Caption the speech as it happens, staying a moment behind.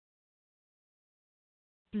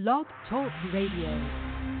Blog Talk Radio.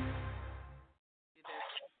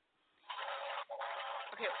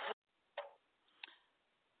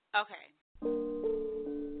 Okay. Okay.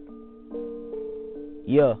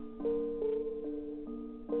 Yeah.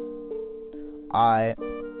 I.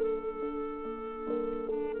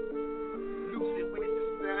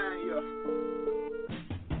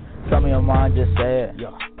 Tell me your mind, just say it.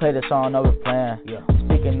 Yeah. Play the song over playing. Yeah.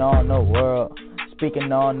 Speaking on the world,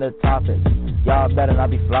 speaking on the topic. Y'all better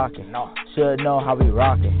not be flocking. No. Should know how we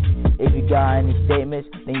rockin'. If you got any statements,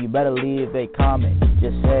 then you better leave a comment.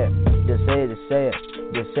 Just say it, just say it, just say it,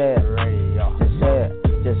 just say it. Radio. Just say it,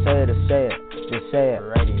 just say it, just say it, just say it.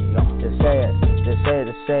 Radio. Just say it, just say it,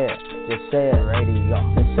 just say it, just say it. Radio.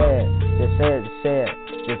 Just say it, just say it, just say it,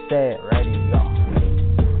 just say it. Radio.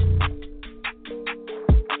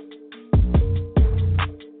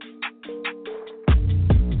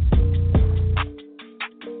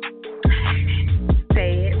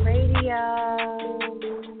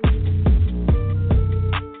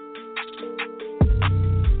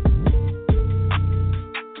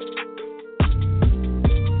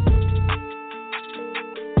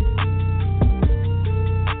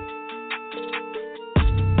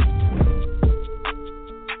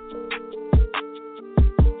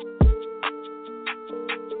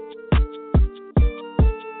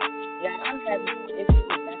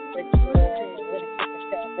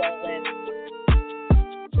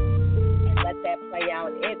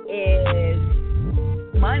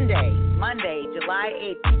 Monday, July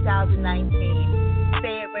 8th, 2019.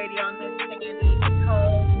 Say It Radio on this Sandy Nik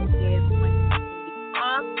Cole is going to be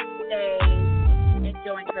off today,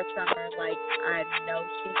 enjoying her summer like I know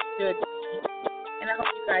she should be. And I hope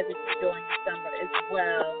you guys are enjoying the summer as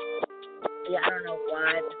well. Yeah, I don't know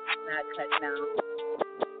why this is not cutting out.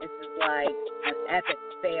 This is like an epic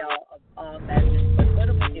fail of all measures. But what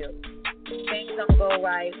do we do? Things don't go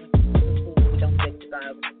right. We don't think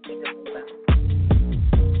about it. We just move on.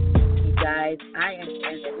 Guys, I am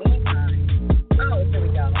in the meantime. Oh, there we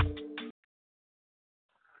go.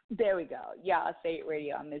 There we go. Y'all, Say It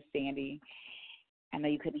Radio. I'm Miss Sandy. I know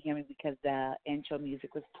you couldn't hear me because the intro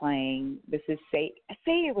music was playing. This is Say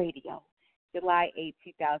It Radio, July 8,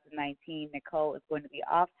 2019. Nicole is going to be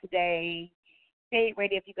off today. Say It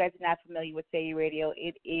Radio, if you guys are not familiar with Say It Radio,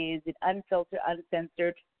 it is an unfiltered,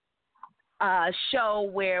 uncensored show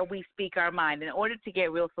where we speak our mind. In order to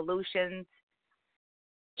get real solutions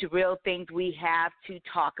to real things, we have to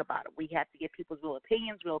talk about it. We have to get people's real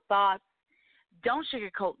opinions, real thoughts. Don't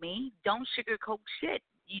sugarcoat me. Don't sugarcoat shit.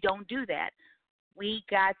 You don't do that. We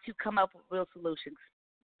got to come up with real solutions,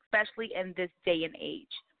 especially in this day and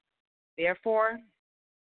age. Therefore,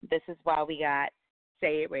 this is why we got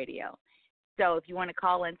Say It Radio. So if you want to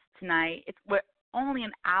call in tonight, we're only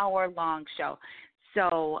an hour-long show.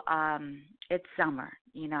 So it's summer.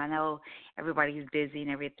 You know, I know everybody's busy and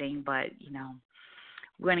everything, but, you know,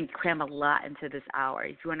 we're going to cram a lot into this hour.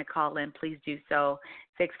 If you want to call in, please do so,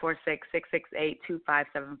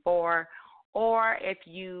 646-668-2574. Or if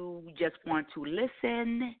you just want to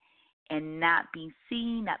listen and not be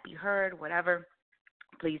seen, not be heard, whatever,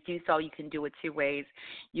 please do so. You can do it two ways.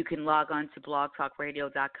 You can log on to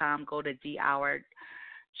blogtalkradio.com, go to D Hour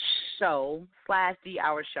Show /D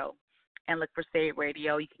Hour Show, and look for Say It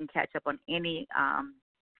Radio. You can catch up on any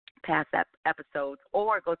past episodes,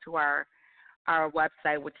 or go to our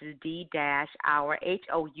website, which is d-hour,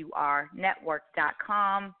 H-O-U-R,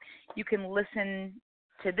 network.com. You can listen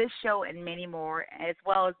to this show and many more, as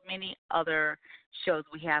well as many other shows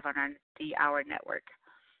we have on our D-Hour network,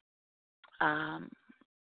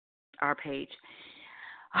 our page.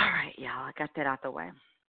 All right, y'all, I got that out the way.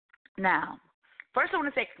 Now, first I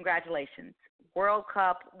want to say congratulations. World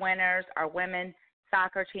Cup winners, our women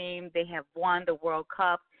soccer team, they have won the World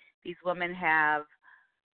Cup. These women have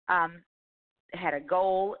had a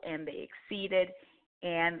goal, and they exceeded,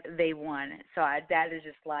 and they won. So that is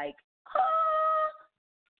just like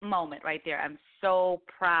moment right there. I'm so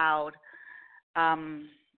proud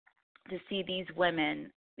to see these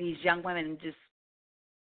women, these young women, just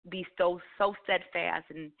be so steadfast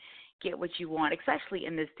and get what you want, especially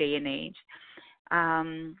in this day and age.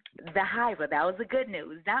 The Hydra, that was the good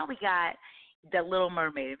news. Now we got the Little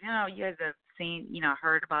Mermaid. You know, you guys have seen, you know,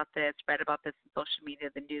 heard about this, read about this in social media,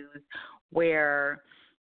 the news, where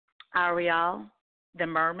Ariel, the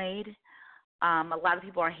mermaid, a lot of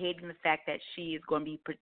people are hating the fact that she is going to be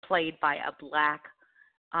played by a black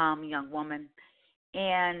young woman.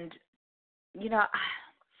 And, you know,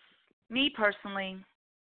 me personally,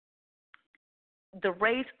 the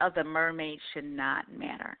race of the mermaid should not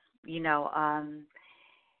matter.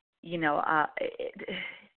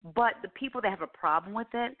 But the people that have a problem with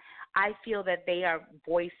it, I feel that they are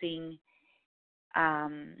voicing,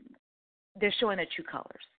 they're showing their true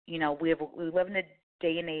colors. You know, we live in a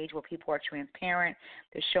day and age where people are transparent.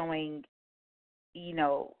 They're showing, you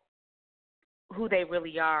know, who they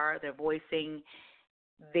really are. They're voicing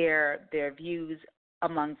their views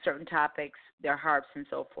among certain topics, their harps and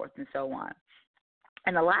so forth and so on.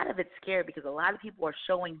 And a lot of it's scary because a lot of people are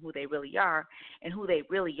showing who they really are, and who they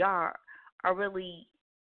really are really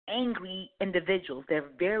angry individuals. They're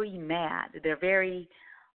very mad. They're very,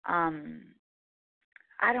 I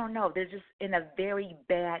don't know, they're just in a very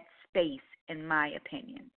bad space, in my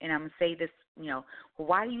opinion. And I'm going to say this, you know,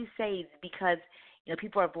 why do you say it's because, you know,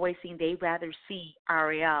 people are voicing they'd rather see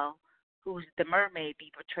Ariel, who's the mermaid,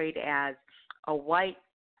 be portrayed as a white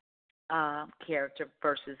character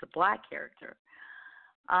versus a black character.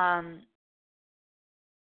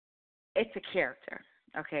 It's a character,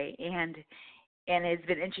 okay, and it's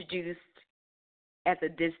been introduced as a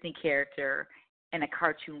Disney character in a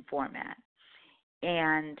cartoon format.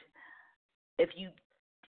 And if you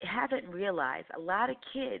haven't realized, a lot of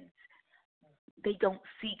kids, they don't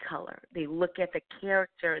see color. They look at the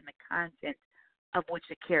character and the content of which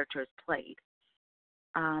the character is played.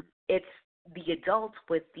 It's the adults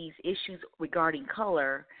with these issues regarding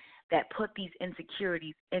color that put these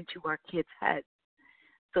insecurities into our kids' heads.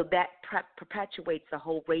 So that perpetuates the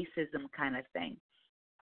whole racism kind of thing.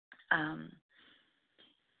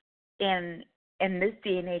 And in this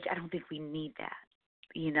day and age, I don't think we need that.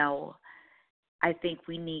 You know, I think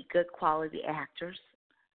we need good quality actors.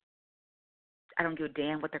 I don't give a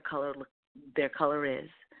damn what their color is,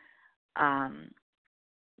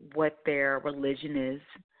 what their religion is.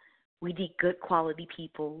 We need good quality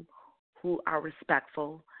people who are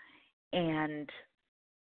respectful, and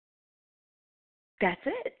that's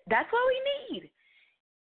it. That's what we need.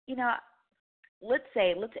 You know, let's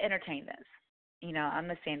entertain this. You know, I'm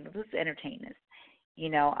not saying let's entertain this. You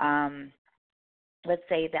know, let's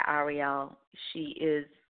say that Ariel, she is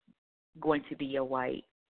going to be a white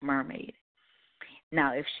mermaid.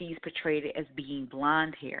 Now, if she's portrayed as being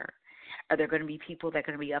blonde hair, are there going to be people that are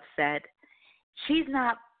going to be upset? She's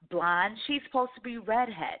not blonde. She's supposed to be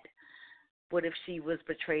redhead. What if she was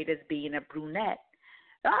portrayed as being a brunette?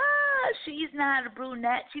 She's not a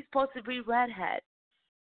brunette. She's supposed to be redhead.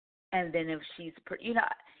 And then if she's, you know,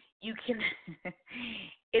 you can,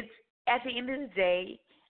 it's, at the end of the day,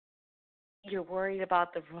 you're worried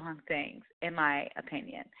about the wrong things, in my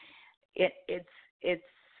opinion. It's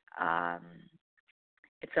a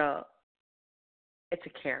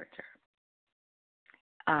character,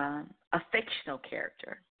 a fictional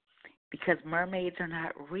character, because mermaids are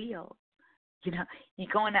not real. You know, you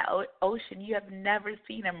go in the ocean, you have never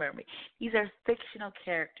seen a mermaid. These are fictional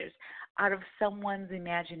characters out of someone's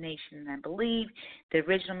imagination. And I believe the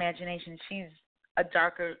original imagination, she's a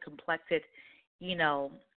darker complected, you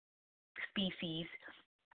know, species.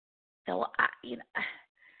 So,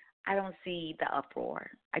 I don't see the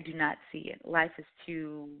uproar. I do not see it. Life is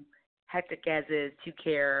too hectic as is to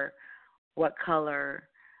care what color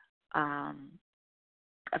a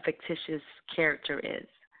fictitious character is,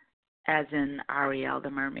 as in Ariel the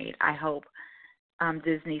mermaid. I hope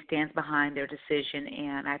Disney stands behind their decision,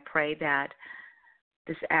 and I pray that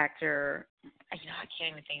this actor, I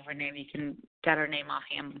can't even think of her name. You can get her name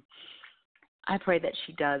offhand. I pray that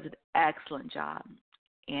she does an excellent job.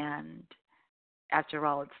 And after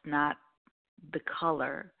all, it's not the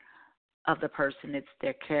color of the person, it's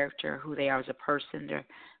their character, who they are as a person, their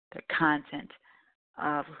content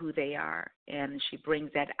of who they are. And she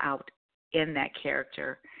brings that out in that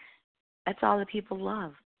character. That's all that people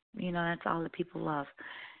love. You know, that's all that people love.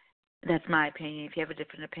 That's my opinion. If you have a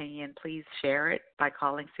different opinion, please share it by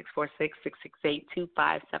calling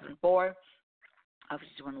 646-668-2574. If you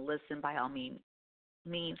just want to listen, by all means,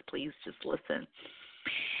 please just listen.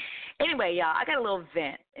 Anyway, y'all, I got a little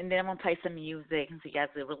vent, and then I'm going to play some music so you guys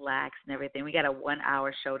can relax and everything. We got a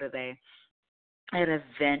 1-hour show today. I got to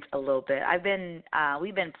vent a little bit.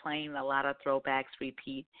 We've been playing a lot of throwbacks,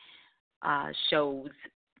 repeat shows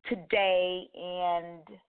today and,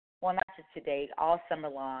 well, not just today, all summer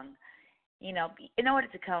long. You know, in order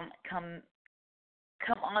to come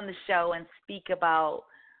on the show and speak about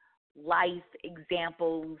life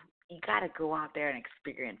examples, you got to go out there and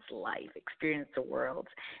experience life, experience the world.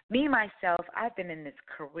 Me, myself, I've been in this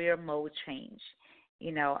career mode change.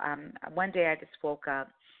 You know, one day I just woke up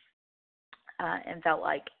and felt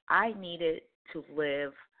like I needed to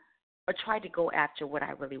live or try to go after what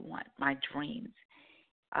I really want, my dreams.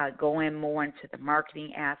 Going more into the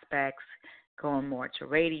marketing aspects, going more to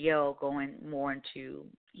radio, going more into,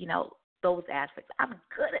 you know, those aspects. I'm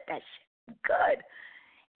good at that shit. I'm good.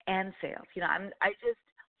 and sales.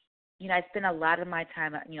 I spend a lot of my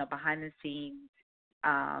time, behind the scenes,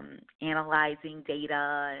 analyzing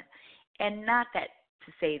data, and not that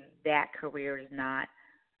to say that career is not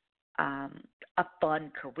a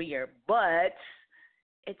fun career, but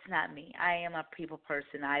it's not me. I am a people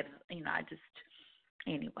person.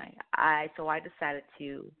 So I decided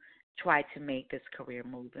to try to make this career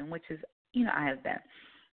move, and which is, I have been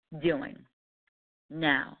doing.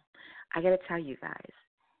 Now, I got to tell you guys,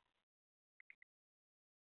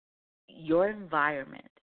 your environment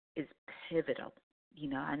is pivotal.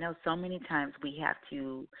 I know so many times we have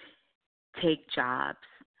to take jobs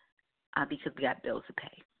because we got bills to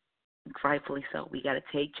pay. Rightfully so. We got to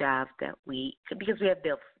take jobs because we have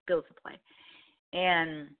bills to pay.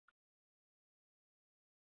 And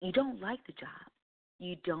you don't like the job.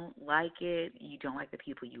 You don't like it. You don't like the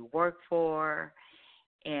people you work for,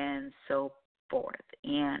 and so forth.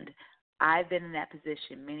 And I've been in that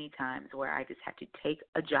position many times where I just had to take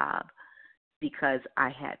a job because I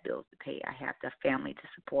had bills to pay. I have the family to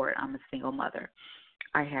support. I'm a single mother.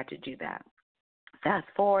 I had to do that. Fast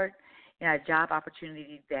forward, a job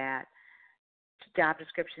opportunity that job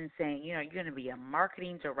description saying, you're going to be a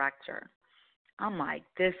marketing director. I'm like,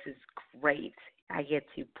 this is great. I get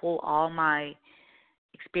to pull all my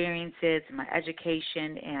experiences, my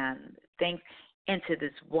education, and things into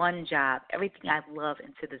this one job, everything I love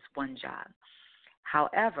into this one job.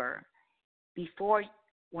 However, before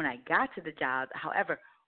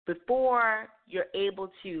you're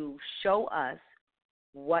able to show us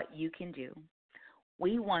what you can do,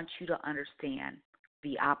 we want you to understand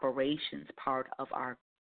the operations part of our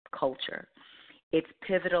culture. It's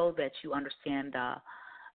pivotal that you understand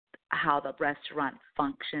how the restaurant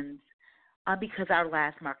functions, because our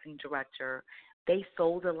last marketing director, they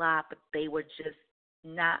sold a lot, but they were just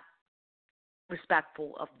not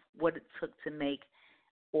respectful of what it took to make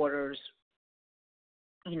orders,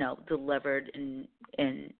 delivered and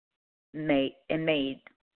made in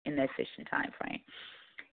an efficient time frame.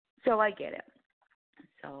 So I get it.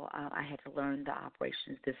 So I had to learn the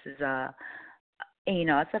operations. This is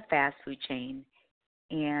it's a fast food chain,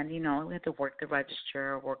 and we have to work the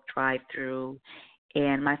register, work drive-through.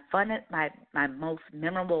 And my most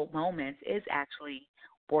memorable moments is actually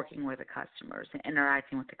working with the customers and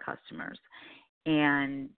interacting with the customers.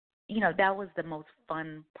 And, that was the most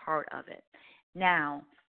fun part of it. Now,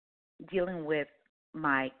 dealing with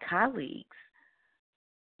my colleagues,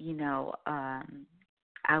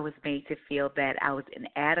 I was made to feel that I was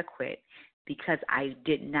inadequate because I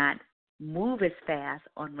did not move as fast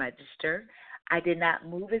on register. I did not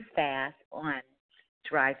move as fast on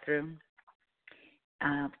drive-through.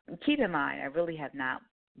 Keep in mind, I really have not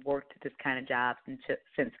worked at this kind of job since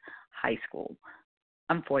high school.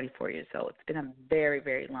 I'm 44 years old. It's been a very,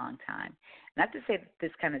 very long time. Not to say that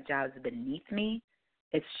this kind of job is beneath me.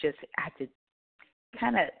 It's just I had to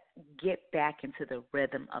kind of get back into the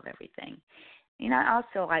rhythm of everything. I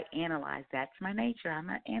analyze. That's my nature. I'm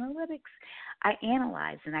an analytics. I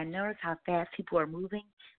analyze, and I notice how fast people are moving,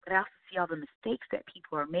 but I also see all the mistakes that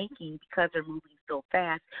people are making because they're moving so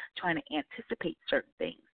fast, trying to anticipate certain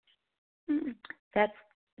things.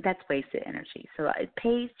 That's wasted energy. So it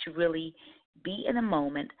pays to really be in a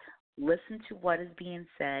moment, listen to what is being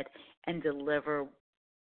said, and deliver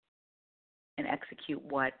and execute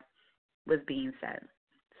what was being said.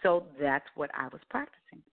 So that's what I was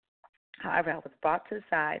practicing. However, I was brought to the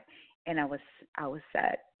side, and I was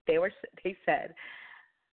said. They said,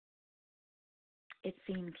 it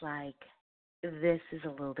seems like this is a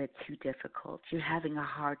little bit too difficult. You're having a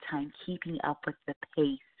hard time keeping up with the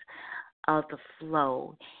pace of the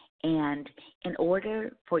flow. And in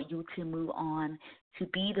order for you to move on to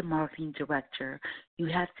be the marketing director, you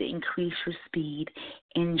have to increase your speed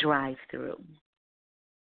in drive-through.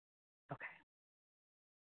 Okay.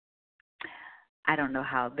 I don't know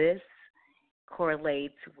how this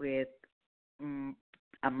correlates with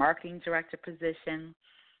a marketing director position.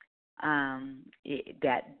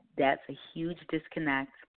 That's a huge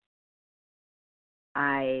disconnect.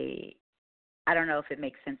 I don't know if it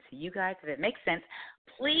makes sense to you guys. If it makes sense,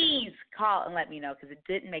 please call and let me know, because it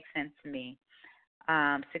didn't make sense to me.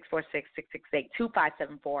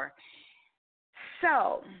 646-668-2574.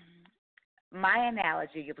 So my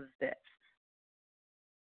analogy was this.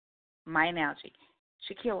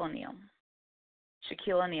 Shaquille O'Neal.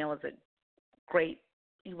 Shaquille O'Neal was a great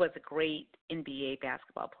NBA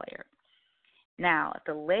basketball player. Now,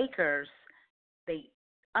 the Lakers, they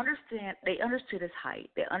understood his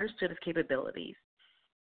height, they understood his capabilities,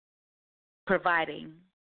 providing,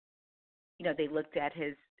 they looked at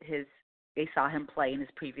his they saw him play in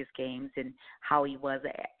his previous games and how he was,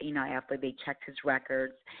 after they checked his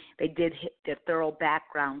records. They did the thorough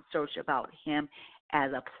background search about him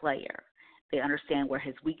as a player. They understand where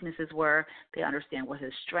his weaknesses were. They understand what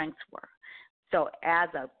his strengths were. So as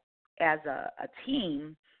a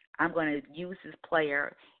team, I'm going to use this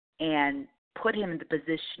player and put him in the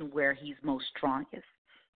position where he's most strongest.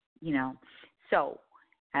 So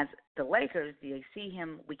as the Lakers, they see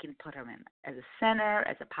him, we can put him in as a center,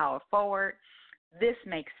 as a power forward. This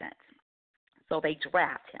makes sense. So they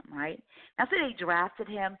draft him, right? Now, so they drafted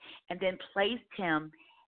him and then placed him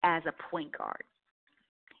as a point guard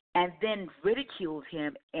and then ridiculed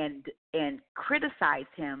him and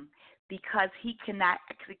criticized him because he cannot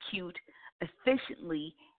execute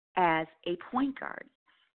efficiently as a point guard.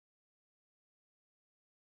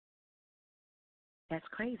 That's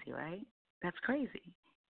crazy, right? That's crazy.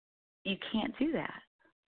 You can't do that,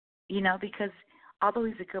 because although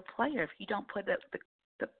he's a good player, if you don't put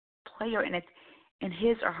the player in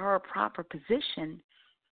his or her proper position,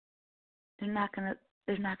 they're not gonna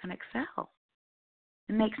excel.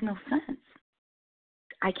 It makes no sense.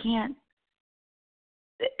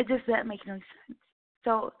 It just doesn't make no sense.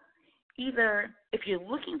 So either if you're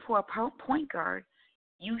looking for a point guard,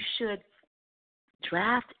 you should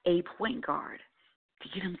draft a point guard. Do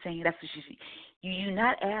you get what I'm saying? That's what you see. You do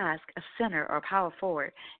not ask a center or a power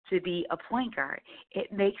forward to be a point guard.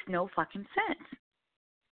 It makes no fucking sense.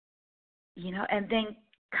 And then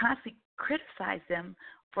constantly criticize them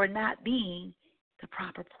for not being the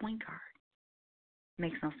proper point guard.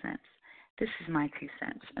 Makes no sense. This is my 2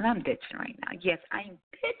 cents, and I'm bitching right now. Yes, I'm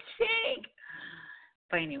bitching.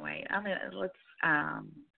 But anyway, let's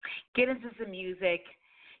get into some music.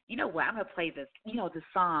 You know what? I'm gonna play this. The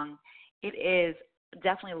song. It is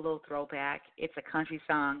definitely a little throwback. It's a country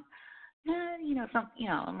song.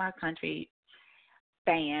 My country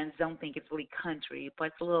fans don't think it's really country,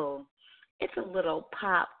 but it's a little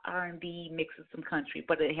pop R&B mixed with some country,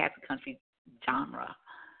 but it has a country genre,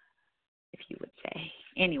 if you would say.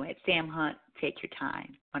 Anyway, it's Sam Hunt, Take Your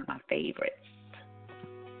Time, one of my favorites.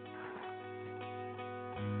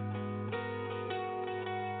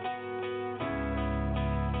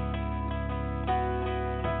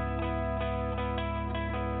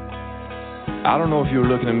 I don't know if you were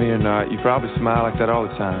looking at me or not. You probably smile like that all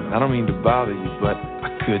the time. I don't mean to bother you, but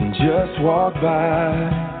I couldn't just walk by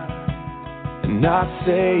and not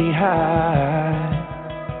say hi.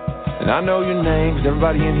 And I know your name, 'cause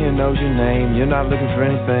everybody in here knows your name. You're not looking for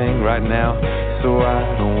anything right now, so I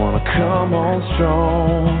don't wanna come on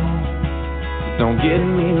strong. Don't get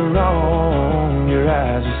me wrong, your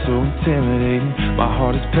eyes are so intimidating. My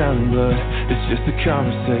heart is pounding, but it's just a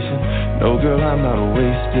conversation. No, girl, I'm not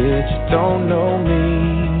wasted. You don't know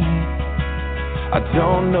me, I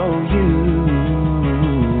don't know you,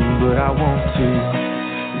 but I want to.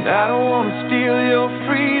 And I don't want to steal your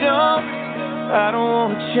freedom, I don't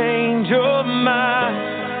want to change your mind.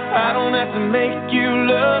 I don't have to make you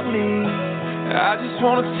love me, I just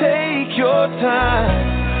want to take your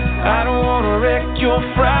time. I don't wanna wreck your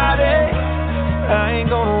Friday, I ain't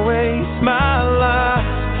gonna waste my life.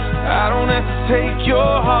 I don't have to take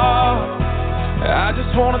your heart, I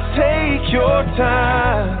just wanna take your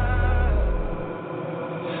time.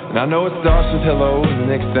 And I know it starts with hello, and the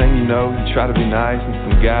next thing you know, you try to be nice, and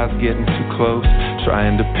some guys getting too close,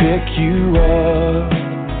 trying to pick you up,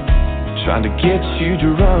 trying to get you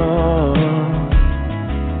to run.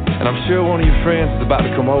 And I'm sure one of your friends is about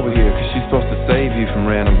to come over here, 'cause she's supposed to save you from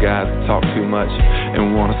random guys that talk too much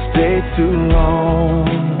and wanna stay too long.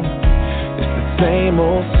 It's the same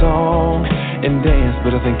old song and dance,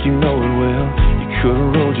 but I think you know it well. You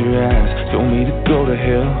could've rolled your eyes, told me to go to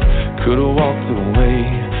hell, could've walked away,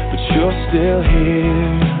 but you're still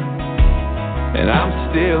here, and I'm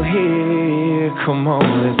still here. Come on,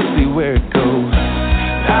 let's see where it goes.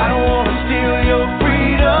 I don't wanna steal your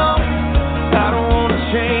freedom, I don't wanna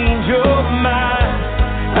change your mind.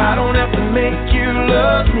 I don't have to make you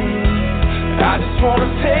love me, I just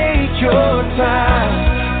wanna take your time.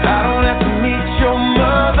 I don't have to meet your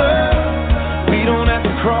mother, we don't have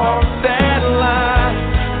to cross that line.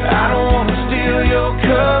 I don't wanna steal your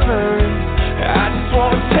covers, I just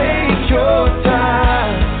wanna take your time.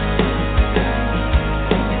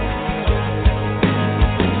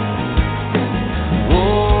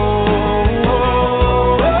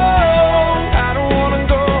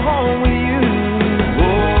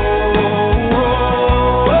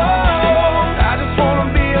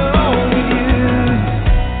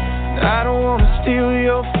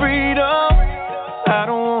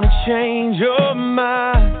 Change your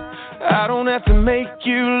mind, I don't have to make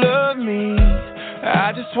you love me,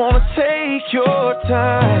 I just wanna take your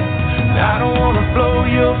time. I don't wanna blow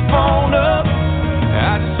your phone up,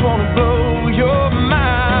 I just wanna blow your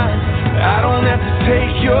mind. I don't have to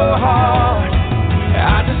take your heart,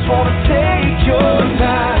 I just wanna take your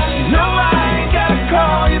time. No, I ain't gotta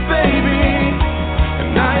call you baby,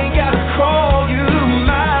 and I ain't gotta call you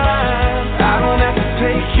mine. I don't have to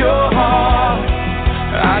take your heart,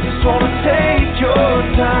 I just wanna take your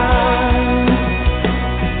time.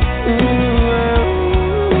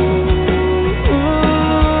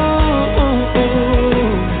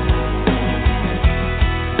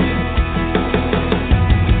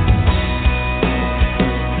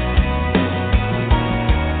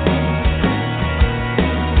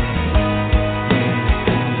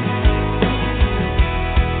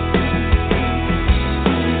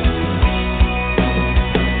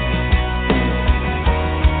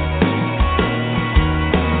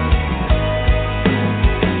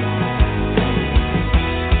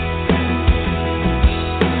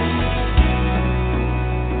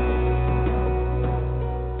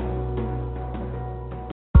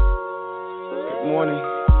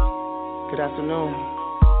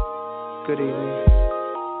 Good evening.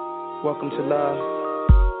 Welcome to love.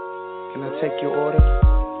 Can I take your order?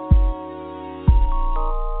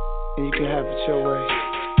 And you can have it your way.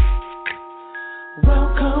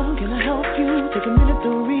 Welcome, can I help you? Take a minute to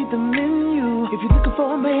read the menu. If you're looking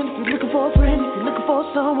for a man, if you're looking for a friend, if you're looking for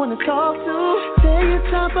someone to talk to, take your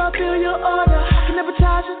time, fulfill your order. I can never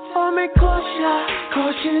charge it or make caution.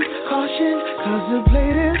 Caution, caution, cause the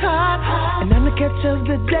plate is hot. And I'm the catch of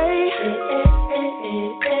the day.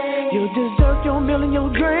 Your dessert, your meal, and your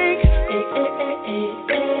drink.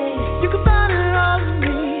 You can find it all in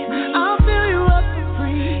me. I'll fill you up for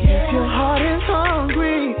free. If your heart is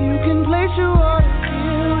hungry, you can place your order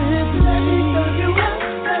here with me. Let me serve you up.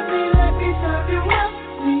 Let me serve you up.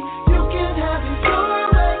 See, you can have it your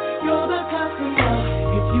way. You're the customer.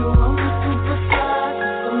 If you want a superstar,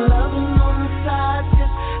 some loving on the side,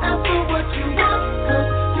 just ask for what you want, cause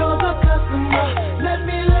you're the customer. Let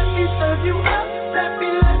me serve you up. Let me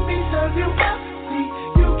serve you up. See,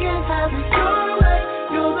 you can have it your way.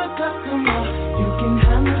 You're the customer. You can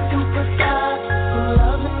have me superstar. Some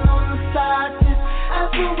loving on the side. Just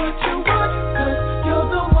ask for what you want, cause you're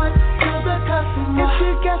the one. You're the customer. If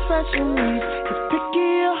you got special needs, if picky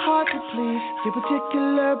or hard to please, you're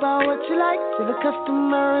particular about what you like, so the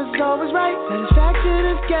customer is always right. Satisfaction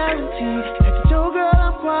is guaranteed. If you show girl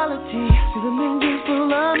I'm quality, see the menus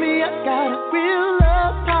full of me. I got a real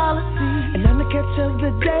love policy, and I'm the catch of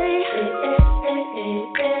the day.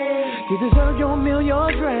 You deserve your meal,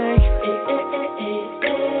 your drink.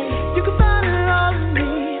 You can find it all in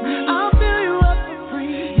me. I'll fill you up for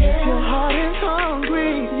free. If your heart is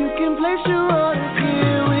hungry, you can place your order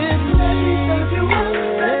here with me. Let me serve you up.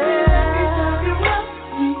 Let me serve you up.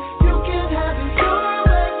 See, you can have it your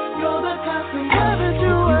way. You're the customer. Have it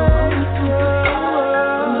your way.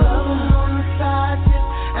 Some loving on the side. Just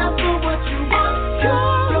ask for what you want.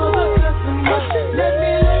 You're the customer. Let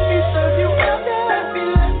me serve you up. Let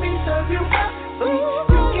me serve you up. See,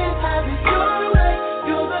 you can have it your way.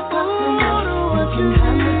 You're the customer. You can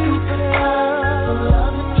have it superstar. Some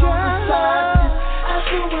loving on the side. Just ask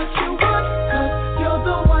for what you want, cause you're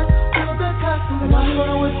the one. You're the customer. And I'm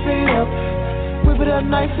gonna whip it up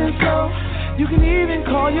nice and slow. You can even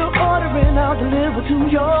call your order and I'll deliver to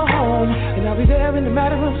your home. And I'll be there in a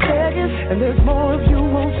matter of seconds. And there's more if you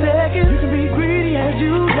want seconds. You can be greedy as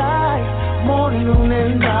you like, morning, noon,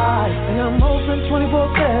 and night. And I'm open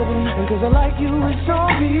 24/7. And cause I like you, it's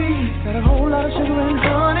on me. Got a whole lot of sugar and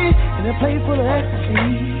honey and a plate full of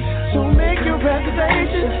ecstasy. So make your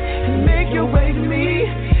reservations and make your way to me.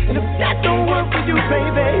 And if that don't work for you,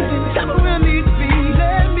 baby, then tell me where I need to be.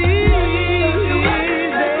 Let me.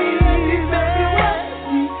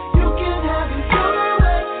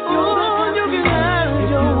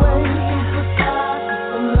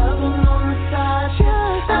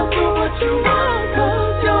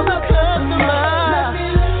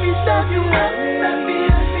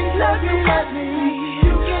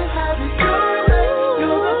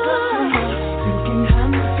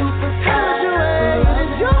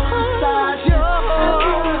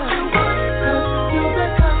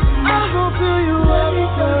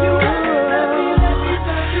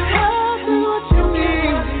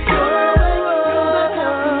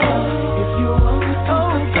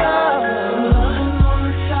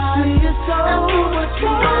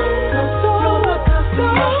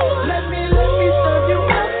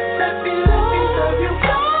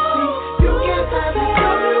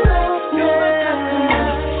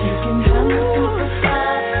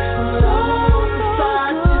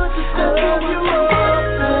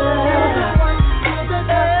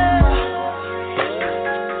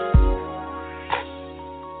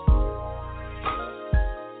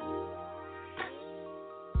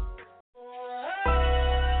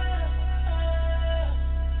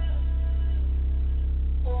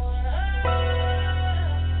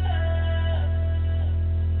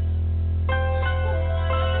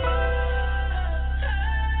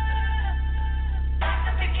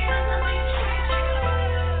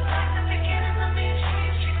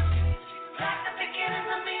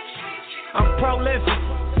 prolific,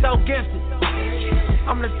 so gifted.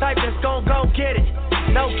 I'm the type that's gon' go get it,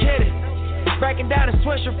 no kidding. Breaking down a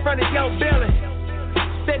switch in front of your building.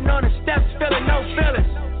 Sitting on the steps, feeling no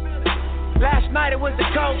feelings. Last night it was the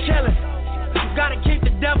cold chillin'. You gotta keep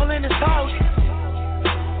the devil in his house,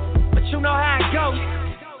 but you know how it goes.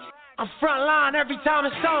 I'm front line every time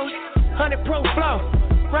it's sold. 100 proof flow,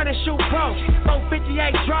 run and shoot pro.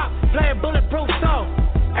 458 drop, playing bulletproof soul.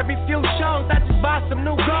 Every few shows I just buy some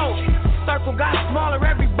new gold. Circle got smaller,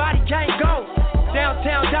 everybody can't go.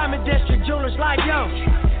 Downtown Diamond District, jewelers like yo.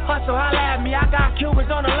 Hustle, holla at me, I got Cubans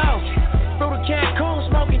on the low. Through the Cancun,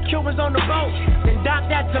 smoking Cubans on the boat. Then dock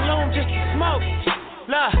that Tulum just to smoke.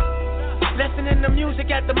 Look, listening to music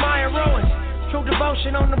at the Mayan ruins. True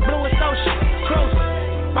devotion on the bluest ocean.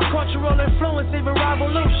 Cruising, my cultural influence, even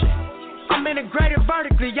revolution. I'm integrated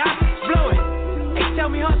vertically, y'all blew it. They tell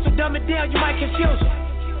me hustle, dumb it down, you might confuse them.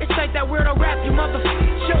 It's like that weirdo rap you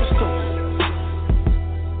motherfuckers choose to.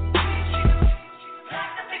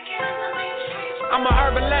 I'm an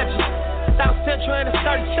urban legend, South Central in a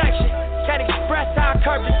certain section. Can't express how I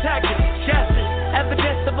curb detected. Guessing,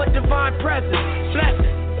 evidence of a divine presence. Blessing,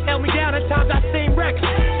 held me down at times I seem reckless.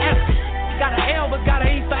 Effort, got an L but got an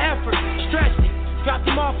E for effort. Stretched it, dropped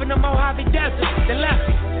him off in the Mojave Desert, then left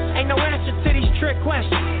it. Ain't no answer to these trick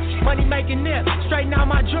questions. Money making nip, straighten out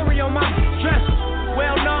my jewelry on my dresser.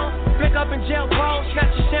 Well known, flick up in jail clothes.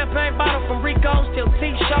 Snatch a champagne bottle from Rico's till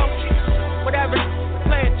T-shows. Whatever,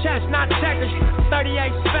 playing chess, not checkers. 38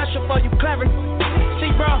 special for you clever.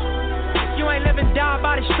 See bro, you ain't living down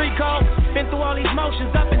by the street code. Been through all these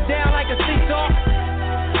motions up and down like a seesaw.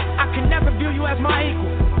 I can never view you as my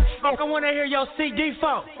equal. Fuck, I wanna hear your CD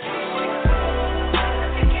phone.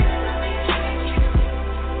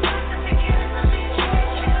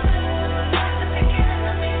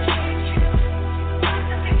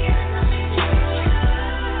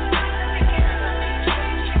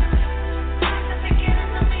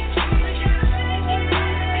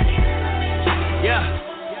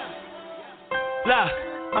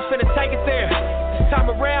 I'm finna take it there. This time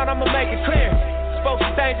around, I'ma make it clear. Spoke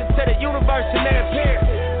some things into the universe and they appear.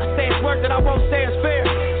 I say it's work that I won't say it's fair.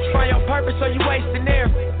 Find your purpose or you wasting there.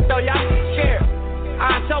 So y'all scared.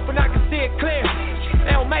 Eyes open, I can see it clear.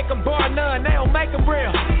 They don't make them bar none, they don't make them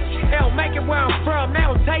real. They don't make it where I'm from, they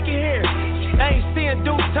don't take it here. They ain't seeing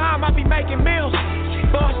due time, I be making meals.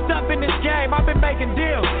 Bossed up in this game, I've been making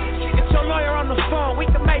deals. Get your lawyer on the phone, we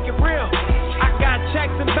can make it real. I got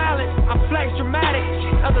checks and balance, I flex dramatic.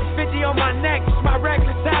 Other 50 on my neck, it's my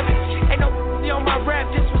reckless habit. Ain't no on my rap,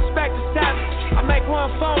 disrespect the savage. I make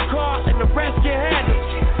one phone call and the rest get handled.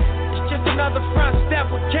 It's just another front step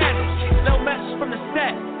with candles. No message from the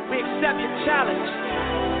set, we accept your challenge.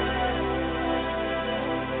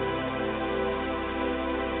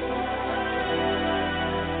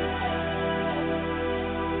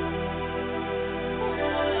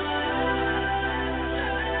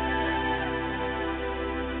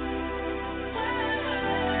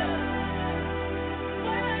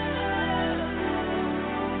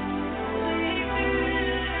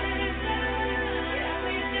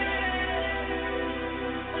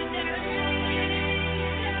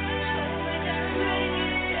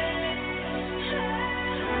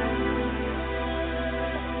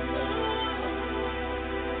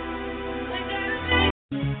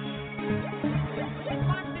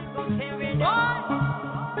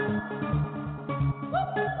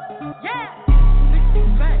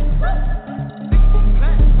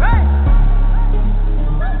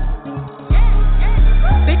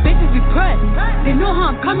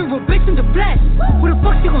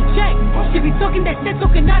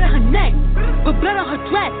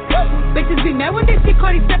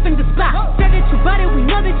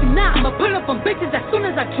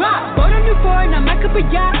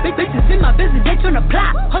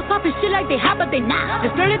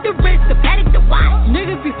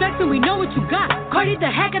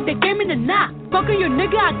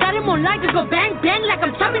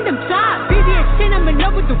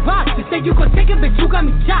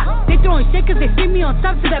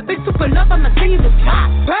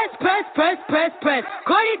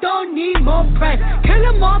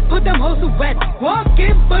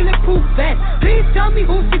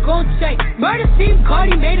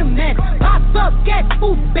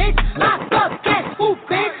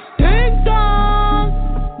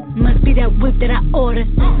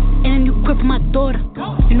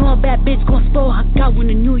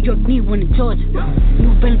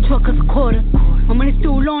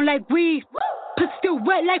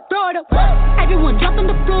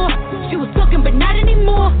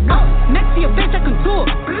 Next to your face, I can talk.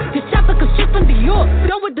 This shot like a shit from the York.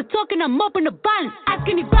 Done with the talk. talking, I'm open to violence. Ask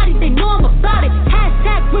anybody, they know I'm about it.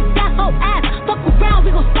 Hashtag whip that whole ass. Fuck around,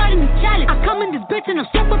 we gon' start a new challenge. I come in this bitch and I'm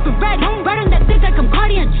strapped up and ready. Right on that dick like I'm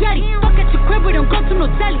Cardi and Jetty. Fuck at your crib, but don't go to no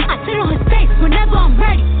telly. I sit on his face whenever I'm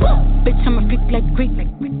ready. Woo! Bitch, I'm a freak like Greek.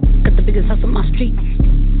 Got the biggest house on my street.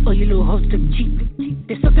 All you little hoes look cheap.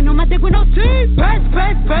 They sucking on my dick with no teeth. Press,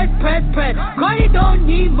 press, press, press, press. Cardi don't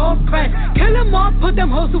need more press. Kill them all, put them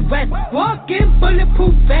hoes to rest. Walk in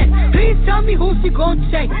bulletproof vest. Please tell me who she gon'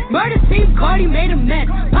 check. Murder scene, Cardi made a mess.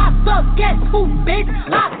 Pop up, guess who, bitch?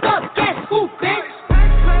 Pop up, guess who, bitch? Press,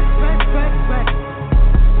 press, press, press, press.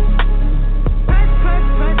 Press, press,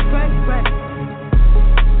 press, press, press.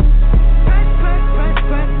 Press, press, press,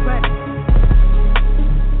 press, press.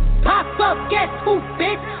 Pop up, guess who,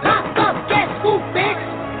 bitch? Pop up, guess who, bitch?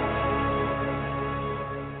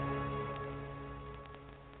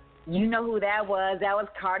 You know who that was. That was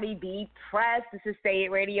Cardi B Press. This is Say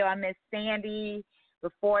It Radio. I'm Miss Sandy.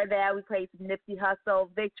 Before that, we played some Nipsey Hussle,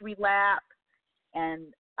 Victory Lap,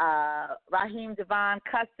 and Raheem Devon,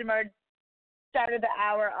 Customer. Started the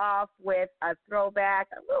hour off with a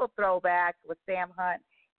little throwback with Sam Hunt,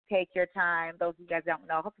 Take Your Time. Those of you guys don't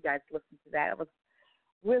know, I hope you guys listened to that. It was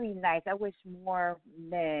really nice. I wish more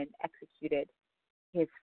men executed his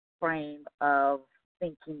frame of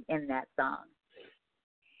thinking in that song.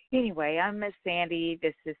 Anyway, I'm Miss Sandy.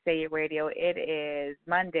 This is Say It Radio. It is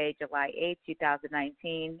Monday, July 8th,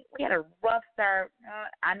 2019. We had a rough start.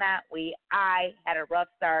 I had a rough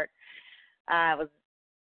start. My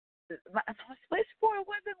switchboard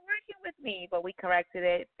wasn't working with me, but we corrected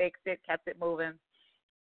it, fixed it, kept it moving.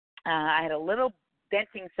 I had a little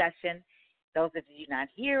venting session. Those of you do not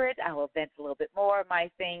hear it, I will vent a little bit more.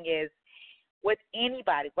 My thing is with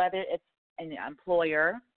anybody, whether it's an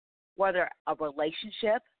employer, whether a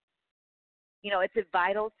relationship, it's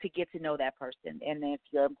vital to get to know that person. And if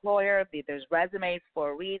your employer, there's resumes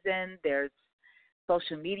for a reason, there's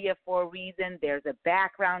social media for a reason, there's a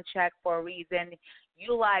background check for a reason.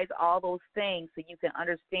 Utilize all those things so you can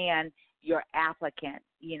understand your applicant.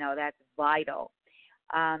 That's vital.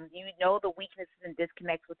 You know the weaknesses and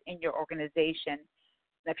disconnects within your organization.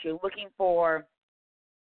 And if you're looking for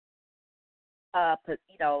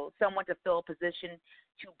someone to fill a position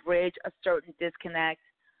to bridge a certain disconnect,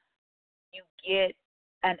 you get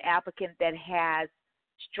an applicant that has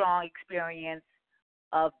strong experience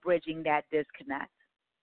of bridging that disconnect.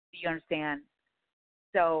 Do you understand?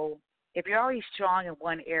 So if you're already strong in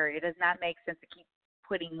one area, it does not make sense to keep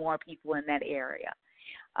putting more people in that area.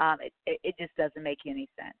 It just doesn't make any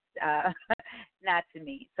sense, not to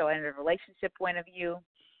me. So in a relationship point of view,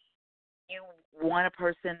 you want a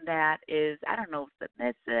person that is,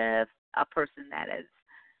 submissive, a person that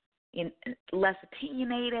is less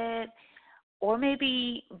opinionated, or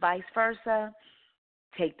maybe vice versa.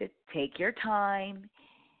 Take your time,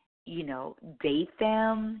 date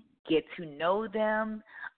them, get to know them,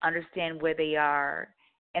 understand where they are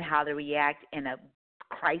and how they react in a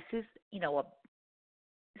crisis, a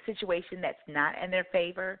situation that's not in their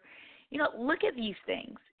favor. Look at these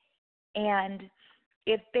things. And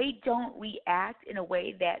if they don't react in a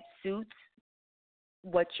way that suits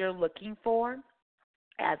what you're looking for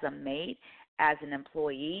as a mate, as an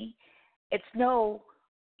employee, it's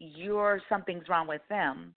something's wrong with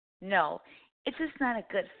them. No, it's just not a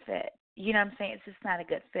good fit. You know what I'm saying? It's just not a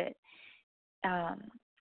good fit.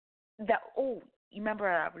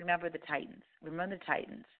 Remember the Titans. Remember the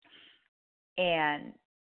Titans. And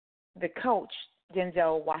the coach,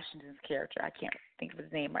 Denzel Washington's character, I can't think of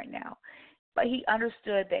his name right now, but he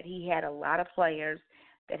understood that he had a lot of players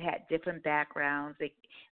that had different backgrounds.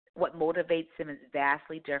 What motivates them is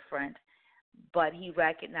vastly different. But he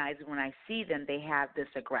recognized when I see them, they have this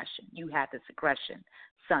aggression. You have this aggression.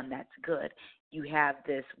 Son, that's good. You have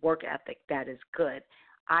this work ethic. That is good.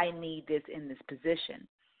 I need this in this position.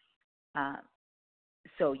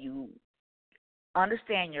 So you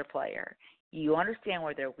understand your player. You understand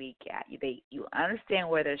where they're weak at. You understand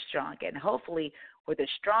where they're strong at. And hopefully where they're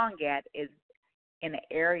strong at is in an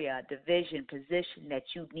area, division, position that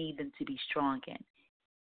you need them to be strong in.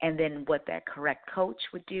 And then what that correct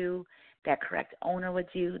coach would do, that correct owner would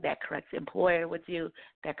do, that correct employer would do,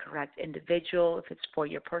 that correct individual, if it's for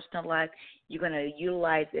your personal life, you're going to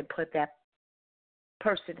utilize and put that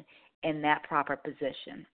person in that proper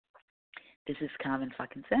position. This is common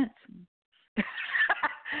fucking sense.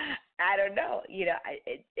 I don't know.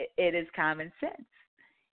 It is common sense.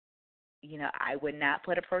 I would not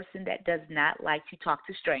put a person that does not like to talk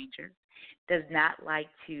to strangers, does not like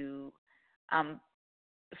to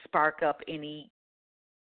spark up any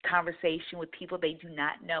conversation with people they do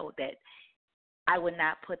not know, that I would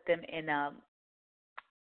not put them in a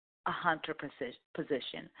a hunter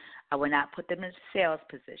position. I would not put them in a sales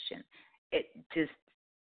position. It just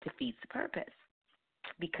defeats the purpose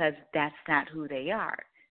because that's not who they are.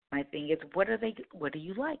 My thing is, what do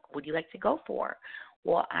you like? What do you like to go for?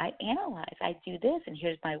 Well, I analyze. I do this, and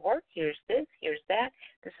here's my work. Here's this. Here's that.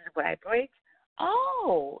 This is what I break.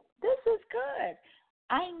 Oh, this is good.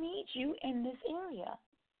 I need you in this area.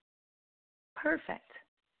 Perfect.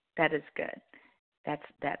 That is good.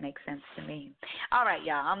 That makes sense to me. All right,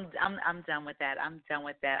 y'all. I'm done with that. I'm done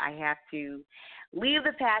with that. I have to leave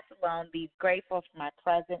the past alone. Be grateful for my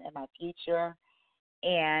present and my future,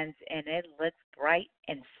 and it looks bright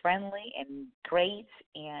and friendly and great.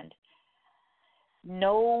 And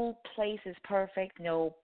no place is perfect.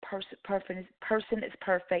 No person is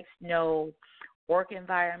perfect. No work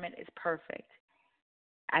environment is perfect.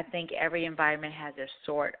 I think every environment has a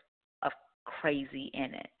sort of crazy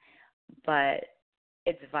in it, but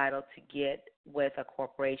it's vital to get with a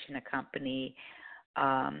corporation, a company,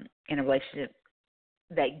 in a relationship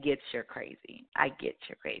that gets you crazy. I get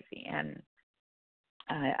you crazy, and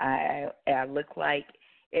it looks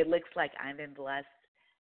like I've been blessed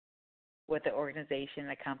with an organization,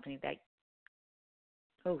 a company that,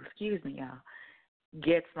 y'all,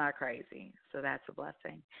 gets my crazy. So that's a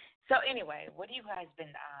blessing. So anyway, what have you guys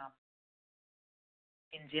been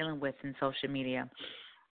dealing with in social media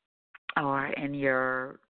or in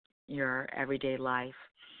your everyday life?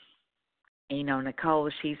 You know, Nicole,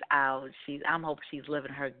 she's out. I'm hoping she's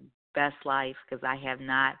living her best life because I have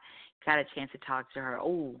not got a chance to talk to her.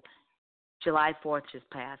 Oh, July 4th just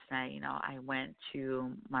passed. And I went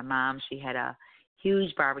to my mom. She had a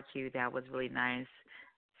huge barbecue that was really nice.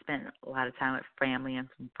 Spent a lot of time with family and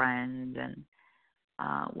some friends, and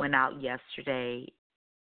went out yesterday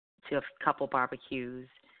to a couple barbecues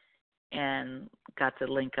and got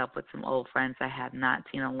to link up with some old friends I have not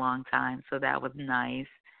seen in a long time, so that was nice.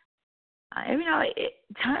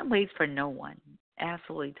 Time waits for no one.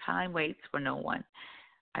 Absolutely, time waits for no one.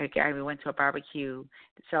 I went to a barbecue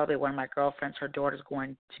to celebrate one of my girlfriends. Her daughter's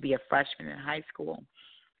going to be a freshman in high school,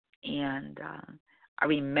 and I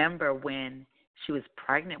remember when she was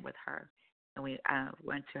pregnant with her, and we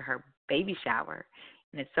went to her baby shower,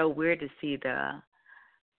 and it's so weird to see the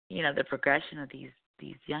progression of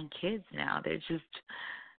these young kids now.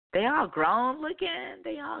 They all grown looking,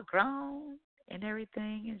 they all grown and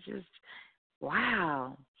everything. It's just,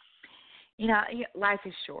 wow. Life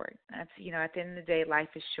is short. That's, at the end of the day, life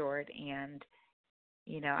is short. And,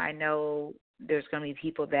 I know there's going to be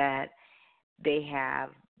people that they have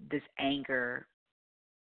this anger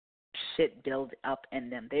shit build up in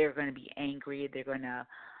them. They're going to be angry. They're going to,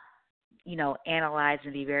 analyze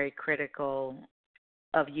and be very critical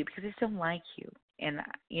of you because they don't like you. And,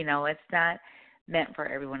 it's not meant for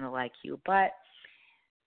everyone to like you, but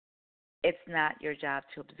it's not your job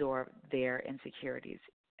to absorb their insecurities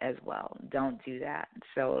as well. Don't do that.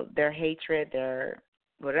 So their hatred, their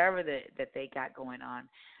whatever that they got going on,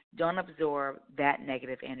 don't absorb that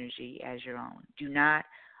negative energy as your own. Do not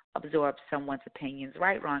absorb someone's opinions,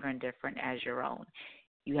 right, wrong, or indifferent, as your own.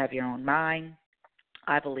 You have your own mind.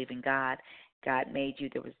 I believe in God. God made you.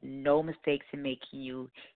 There was no mistakes in making you.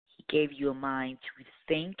 He gave you a mind to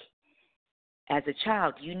think. As a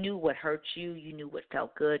child, you knew what hurt you. You knew what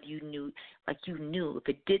felt good. You knew. If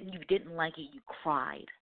you didn't like it, you cried,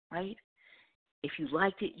 right? If you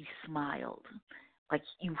liked it, you smiled. Like,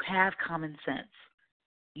 you have common sense.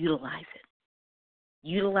 Utilize it.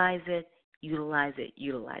 Utilize it. Utilize it.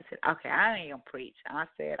 Utilize it. Okay, I ain't going to preach. I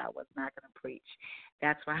said I was not going to preach.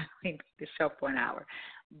 That's why I made the show for an hour.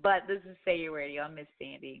 But this is Say Your Radio. I'm Miss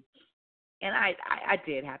Sandy. And I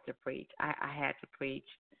did have to preach. I had to preach.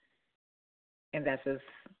 And that's just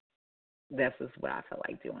what I felt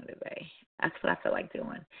like doing today. That's what I felt like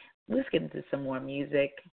doing. Let's get into some more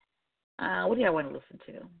music. What do y'all want to listen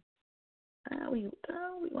to? We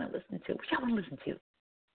want to listen to. What y'all want to listen to?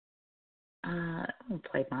 I'm going to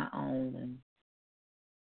play my own.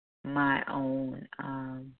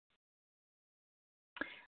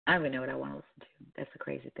 I don't even know what I want to listen to. That's the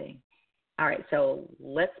crazy thing. All right, so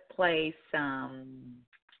let's play some.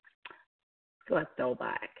 Let's go with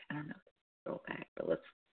throwback. I don't know throwback, but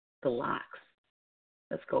the locks.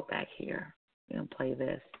 Let's go back here. We're going to play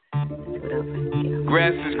this. Let's see what else I can get.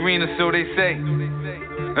 Grass is greener, so they say.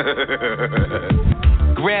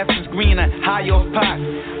 Grass is greener, high off pot.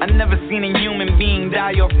 I never seen a human being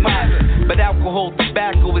die off pot. But alcohol,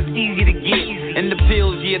 tobacco is easy to get. And the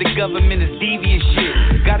pills, yeah, the government is devious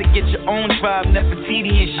shit. Gotta get your own tribe,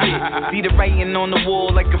 Nefertiti and shit. See the writing on the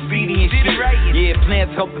wall like graffiti and shit. Yeah,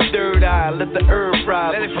 plants help the third eye, let the herb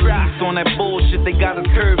fry. Police on that bullshit, they got us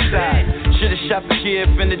curbside. Should've shot the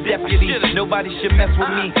sheriff and the deputy. Nobody should mess with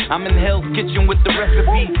me. I'm in Hell's Kitchen with the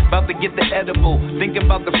recipe. About to get the edible. Thinking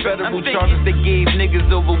about the federal charges they gave niggas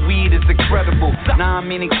over weed. It's incredible. Nah, I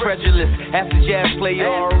mean incredulous. Ask a jazz player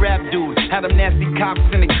or a rap dude. How them nasty cops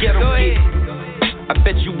in the ghetto get. I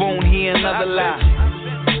bet you won't hear another lie.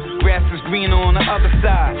 Grass is greener on the other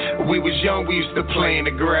side. We was young, we used to play in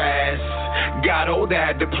the grass. Got older,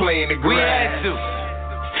 had to play in the grass. We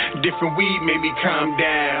had to. Different weed made me calm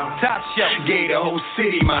down. Top shelf. Gave the whole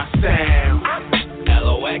city my sound.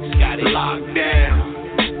 LOX got it locked down.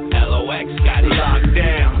 LOX got it locked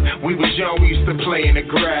down. We was young, we used to play in the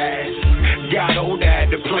grass. Got older,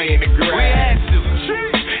 had to play in the grass. We had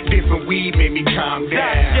to. Different weed made me calm Top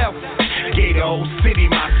down. shelf. Gave the whole city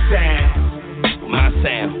my sound. My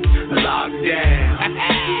sound. Locked down.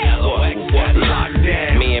 LOX got it locked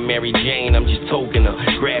down. Me and Mary Jane, I'm just toking her.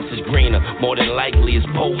 Grass is greener, more than likely it's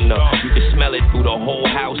potent her. You can smell it through the whole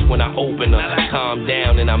house when I open her. Calm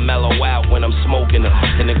down and I mellow out when I'm smoking her.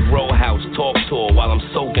 In the grow house, talk to her while I'm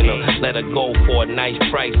soaking her. Let her go for a nice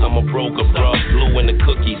price, I'm a broker, bruh. Blue in the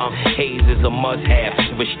cookies, haze is a must-have.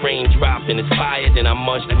 If a strain drop and it's fire, then I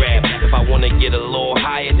must grab. If I wanna get a little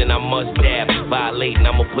higher, then I must dab. Violating,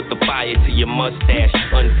 I'ma put the fire to your mustache.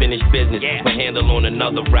 Unfinished business, my handle on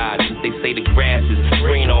another ride. Since they say the grass is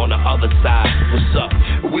greener on the other side. What's up?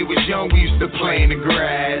 We was young, we used to play in the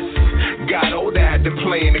grass. Got older, had to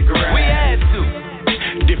play in the grass. We had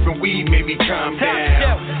to. Different weed made me calm Top down.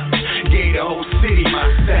 shelf. Gave the whole city my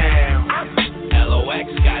sound. LOX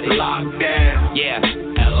got it locked down. Yeah,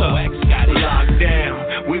 LOX got it locked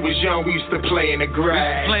down. We was young, we used to play in the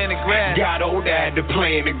grass. Play in the grass. Got older, had to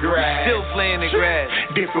play in the grass. Still playing the grass.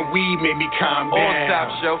 Different weed made me calm All down. top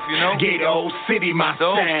shelf, you know. Gave the whole city my The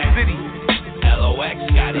whole sound. city. LOX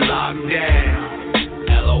got it locked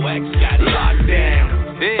down. LOX got it locked down.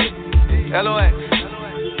 Yeah, LOX.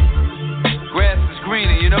 Grass is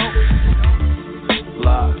greener, you know.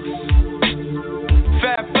 Locks.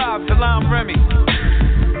 Fat Five, Salam Remy.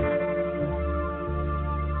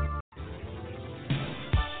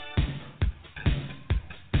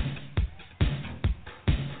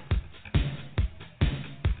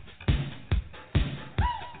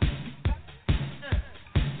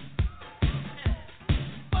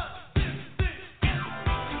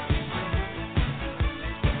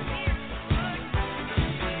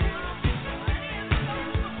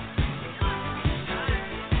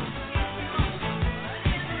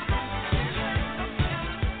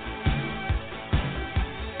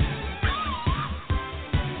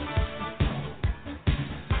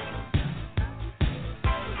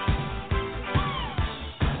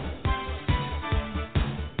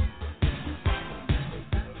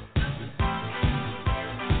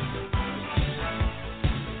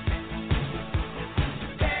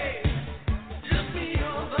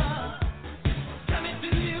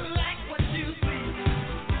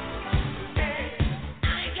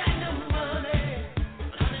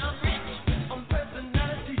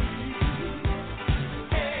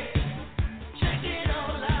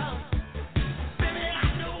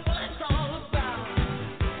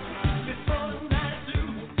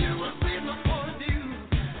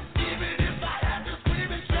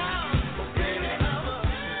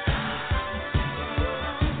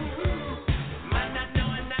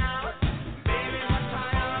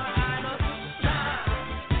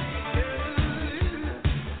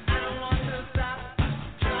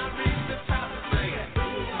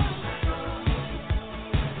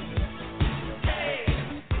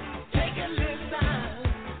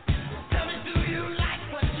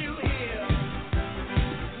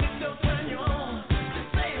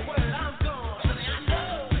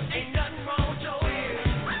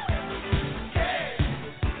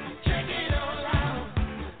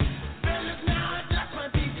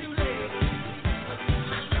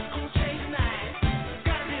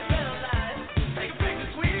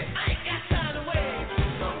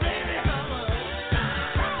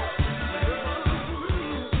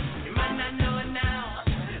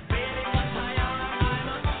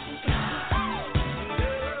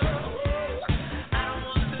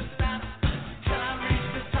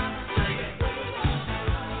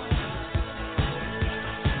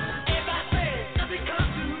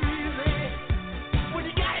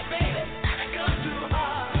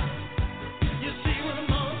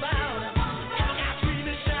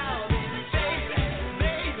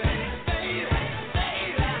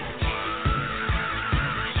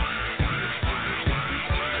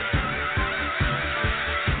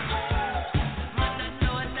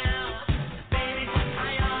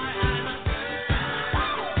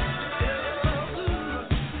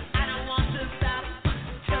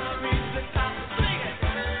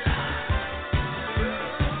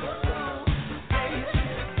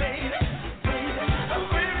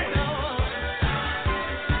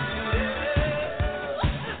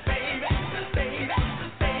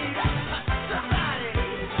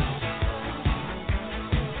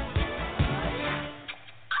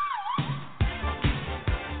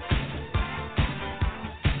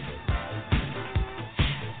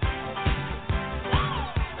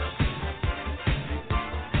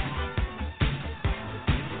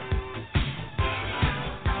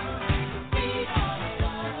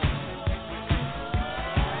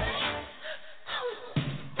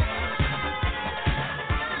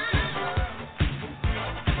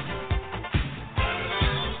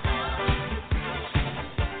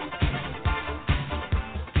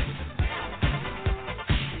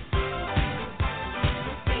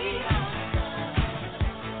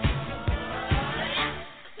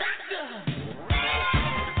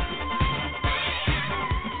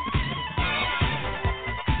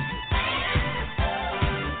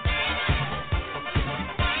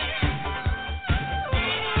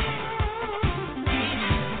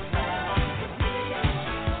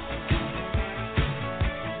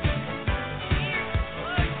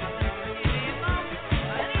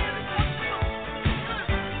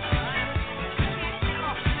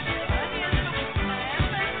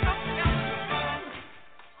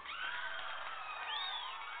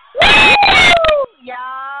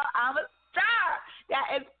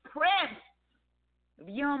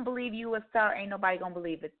 you don't believe you a star, ain't nobody going to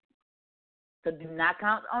believe it. So do not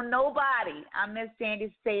count on nobody. I'm Miss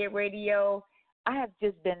Sandy Say It Radio. I have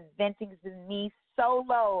just been venting to me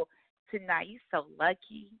solo tonight. You're so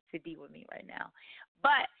lucky to be with me right now.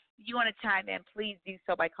 But if you want to chime in, please do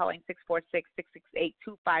so by calling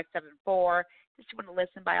 646-668-2574. Just want to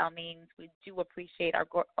listen, by all means. We do appreciate our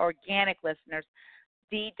organic listeners.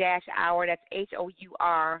 D-Hour, that's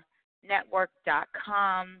HOUR,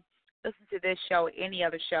 network.com. Listen to this show, any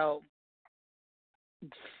other show.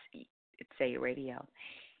 It's Say It Radio.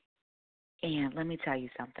 And let me tell you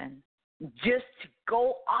something. Just to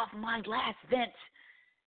go off my last vent,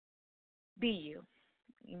 be you.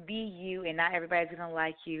 Be you, and not everybody's going to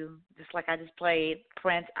like you. Just like I just played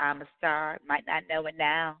Prince, I'm a Star. Might not know it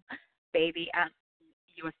now. Baby,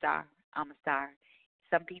 you're a star. I'm a star.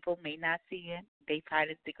 Some people may not see it. They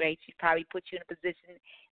probably degrade you, probably put you in a position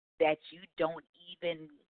that you don't even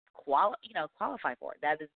qualify for.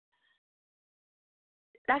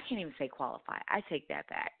 I can't even say qualify. I take that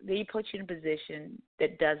back. They put you in a position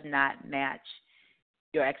that does not match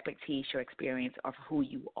your expertise, your experience, or who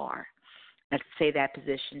you are. Let's say that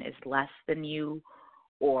position is less than you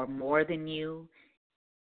or more than you.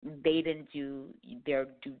 They didn't do their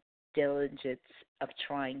due diligence of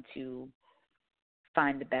trying to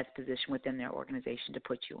find the best position within their organization to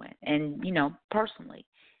put you in. And, personally,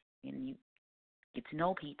 and you get to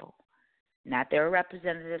know people. Not their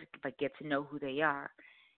representative, but get to know who they are.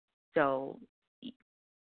 So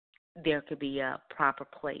there could be a proper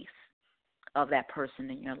place of that person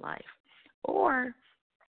in your life. Or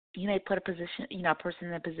you may put a person in a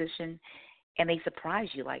position and they surprise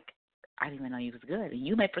you like, I didn't even know you was good. And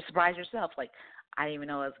you may surprise yourself like, I didn't even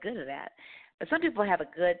know I was good at that. But some people have a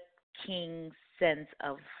good king sense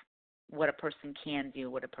of what a person can do,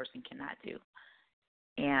 what a person cannot do.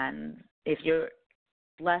 And if you're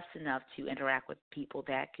blessed enough to interact with people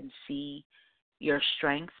that can see your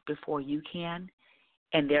strengths before you can,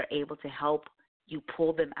 and they're able to help you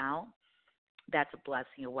pull them out, that's a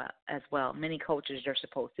blessing as well. Many coaches are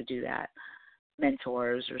supposed to do that,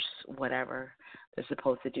 mentors or whatever, they're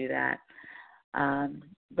supposed to do that.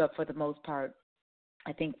 But for the most part,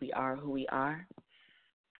 I think we are who we are.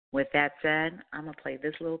 With that said, I'm going to play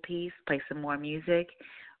this little piece, play some more music.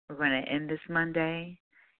 We're going to end this Monday.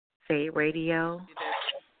 Say It Radio.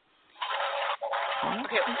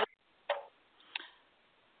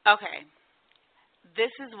 Okay.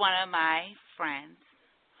 This is one of my friends,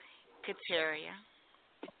 Kateria.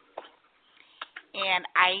 And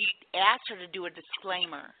I asked her to do a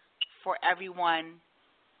disclaimer for everyone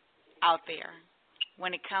out there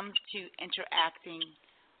when it comes to interacting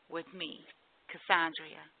with me,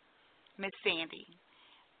 Cassandra, Miss Sandy.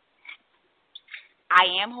 I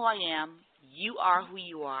am who I am. You are who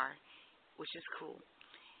you are, which is cool.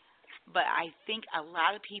 But I think a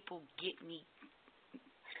lot of people get me.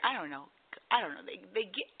 I don't know. They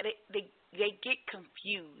get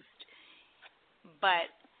confused. But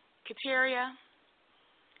Kateria,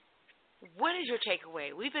 what is your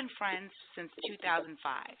takeaway? We've been friends since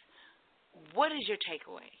 2005. What is your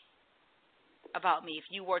takeaway about me if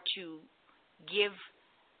you were to give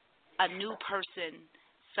a new person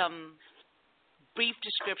some brief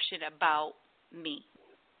description about me?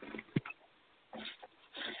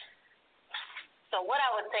 So what I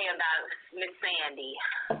would say about Miss Sandy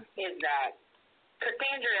is that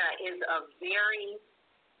Cassandra is a very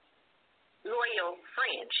loyal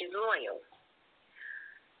friend. She's loyal.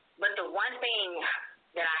 But the one thing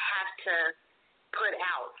that I have to put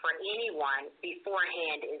out for anyone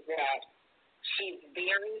beforehand is that she's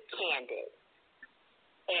very candid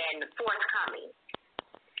and forthcoming.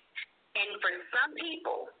 And for some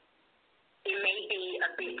people, it may be a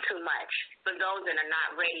bit too much for those that are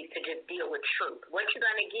not ready to just deal with truth. What you're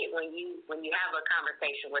going to get when you have a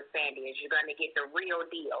conversation with Sandy is you're going to get the real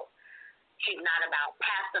deal. She's not about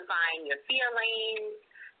pacifying your feelings,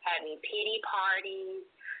 having pity parties.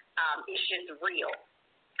 It's just real.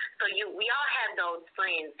 So we all have those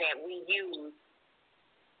friends that we use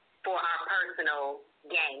for our personal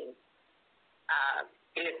gain.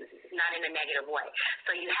 And it's not in a negative way.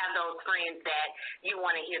 So you have those friends that you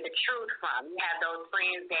want to hear the truth from. You have those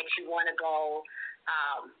friends that you want to go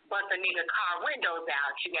bust a nigga car windows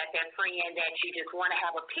out. You got that friend that you just want to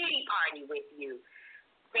have a pity party with you.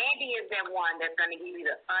 Sandy is that one that's going to give you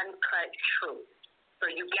the uncut truth.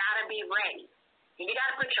 So you got to be ready. And you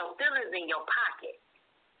got to put your feelings in your pocket.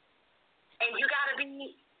 And you got to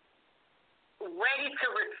be ready to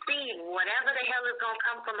receive whatever the hell is going to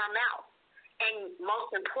come from her mouth. And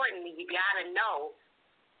most importantly, you got to know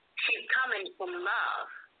she's coming from love.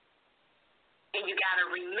 And you got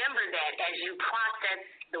to remember that as you process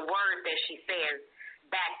the words that she says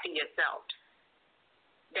back to yourself.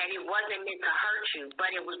 That it wasn't meant to hurt you,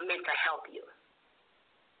 but it was meant to help you.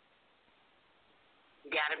 You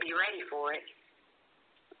got to be ready for it.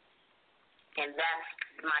 And that's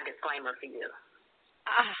my disclaimer for you.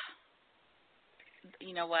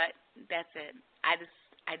 You know what? That's it. I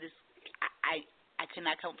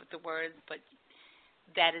cannot come up with the words, but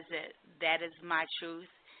that is it. That is my truth.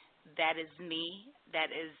 That is me.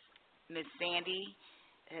 That is Miss Sandy.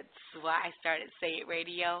 That's why I started Say It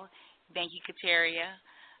Radio. Thank you, Kateria.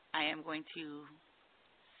 I am going to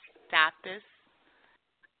stop this.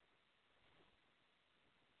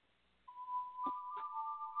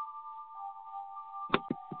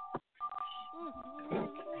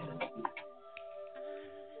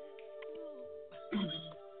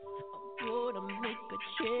 I'm gonna make a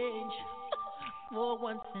change for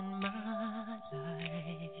once in my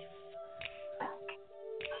life.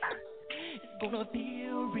 It's gonna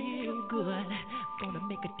feel real good. Gonna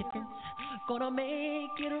make a difference. Gonna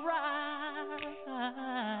make it right.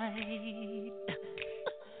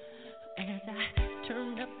 As I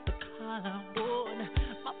turn up the collar on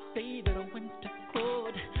my favorite winter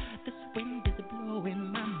coat, this wind is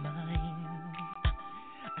blowing my mind.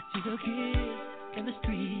 I see the kids in the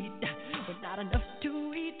street with not enough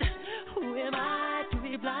to eat. Who am I to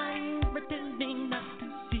be blind, pretending not to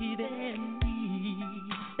see their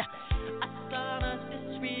needs? I saw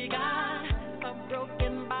disregard a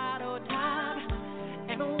broken bottle top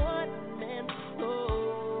and a one-man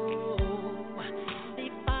show. They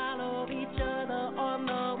follow each other on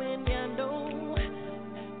the window,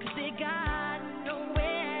 'cause they got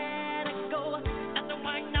nowhere to go. That's the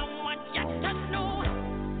one I want you to know.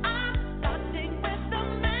 I'm starting with the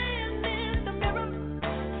man in the mirror.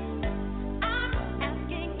 I'm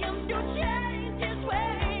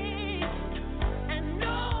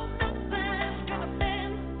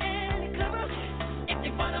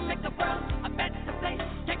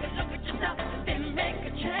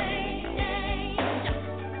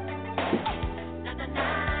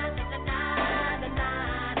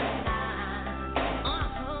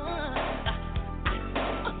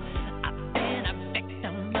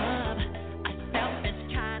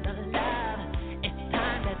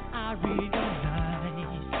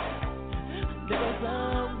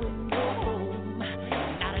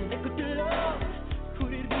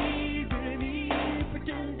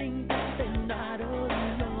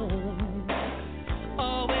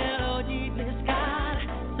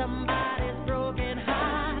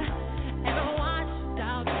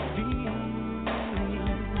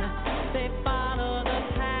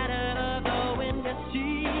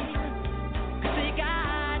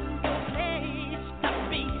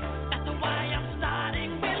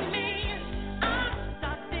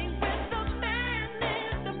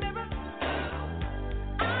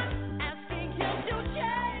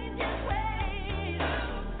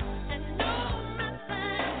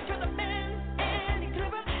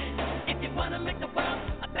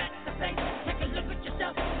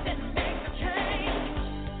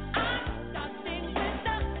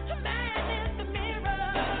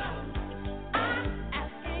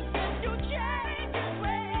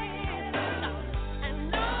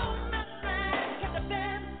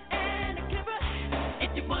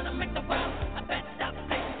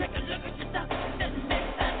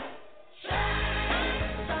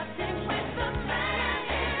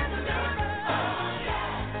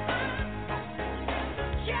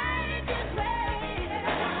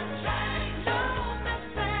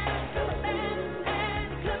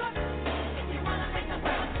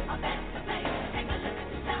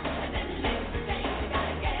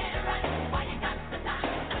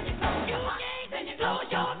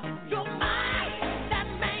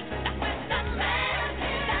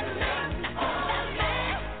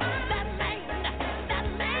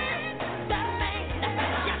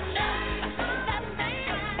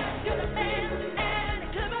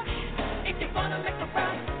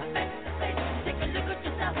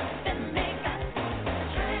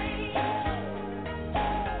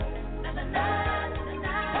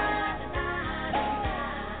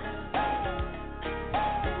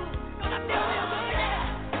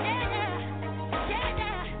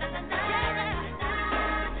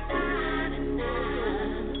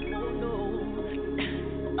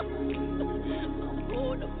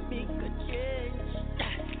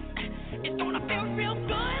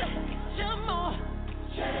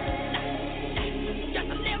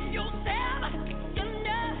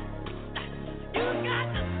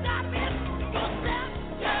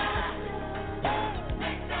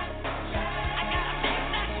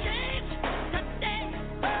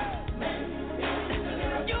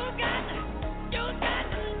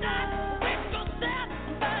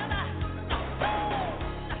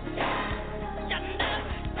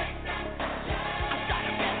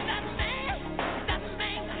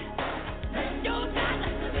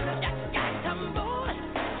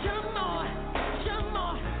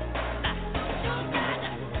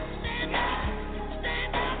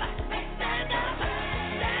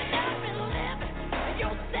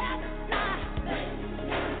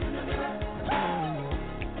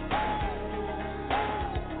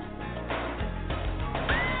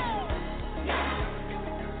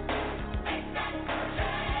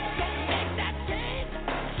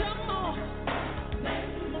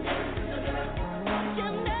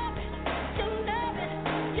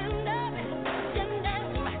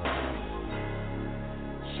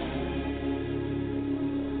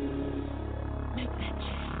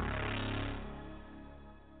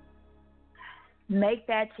Make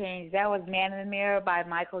that change. That was Man in the Mirror by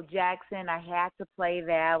Michael Jackson. I had to play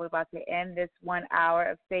that. We're about to end this 1 hour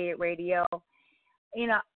of Say It Radio. You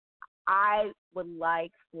know, I would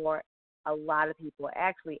like for a lot of people,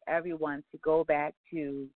 actually everyone, to go back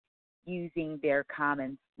to using their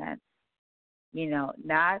common sense. You know,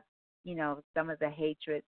 not, you know, some of the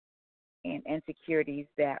hatred and insecurities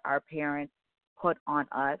that our parents put on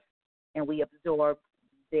us, and we absorb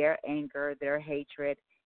their anger, their hatred,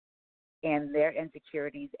 and their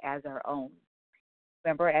insecurities as our own.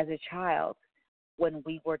 Remember, as a child, when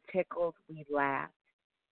we were tickled, we laughed.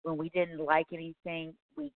 When we didn't like anything,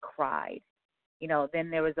 we cried. You know,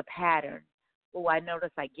 then there was a pattern. Oh, I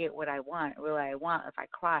notice I get what I want, what I want if I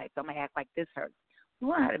cry, so I'm going to act like this hurts. We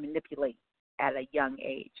learn how to manipulate at a young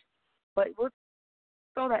age. But we'll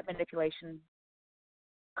throw that manipulation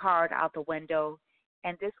card out the window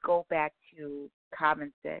and just go back to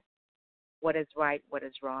common sense. What is right, what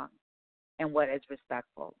is wrong, and what is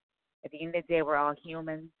respectful. At the end of the day, we're all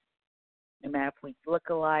humans. No matter if we look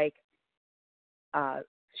alike,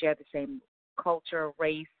 share the same culture,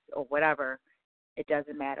 race, or whatever, it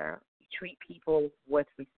doesn't matter. You treat people with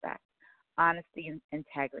respect, honesty, and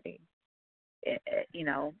integrity. You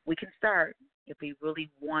know, we can start. If we really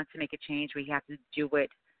want to make a change, we have to do it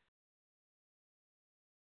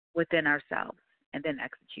within ourselves and then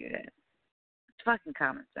execute it. It's fucking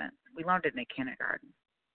common sense. We learned it in kindergarten.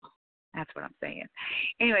 That's what I'm saying.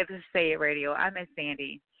 Anyway, this is Say It Radio. I'm Miss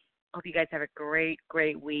Sandy. Hope you guys have a great,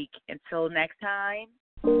 great week. Until next time.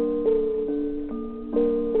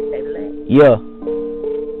 Yeah.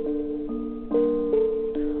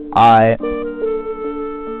 Alright.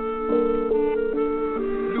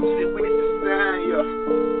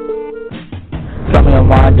 Something your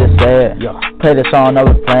mind just said. Yeah. Play the song of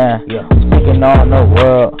a plan. Yeah. Speaking on the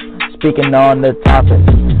world. Speaking on the topic.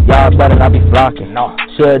 Y'all better not be flocking. No.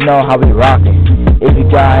 Should know how we rockin'. If you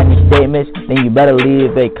got any statements, then you better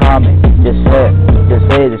leave a comment. Just say it. Just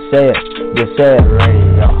say it. Just say it.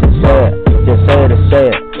 Just say it. Just say it. Just say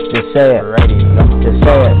it. Just say it. Just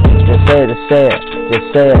say it. Just say it. Just say it. Just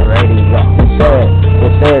say it. Just say it. Just say it.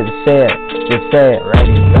 Just say it. Just say it. Just say it.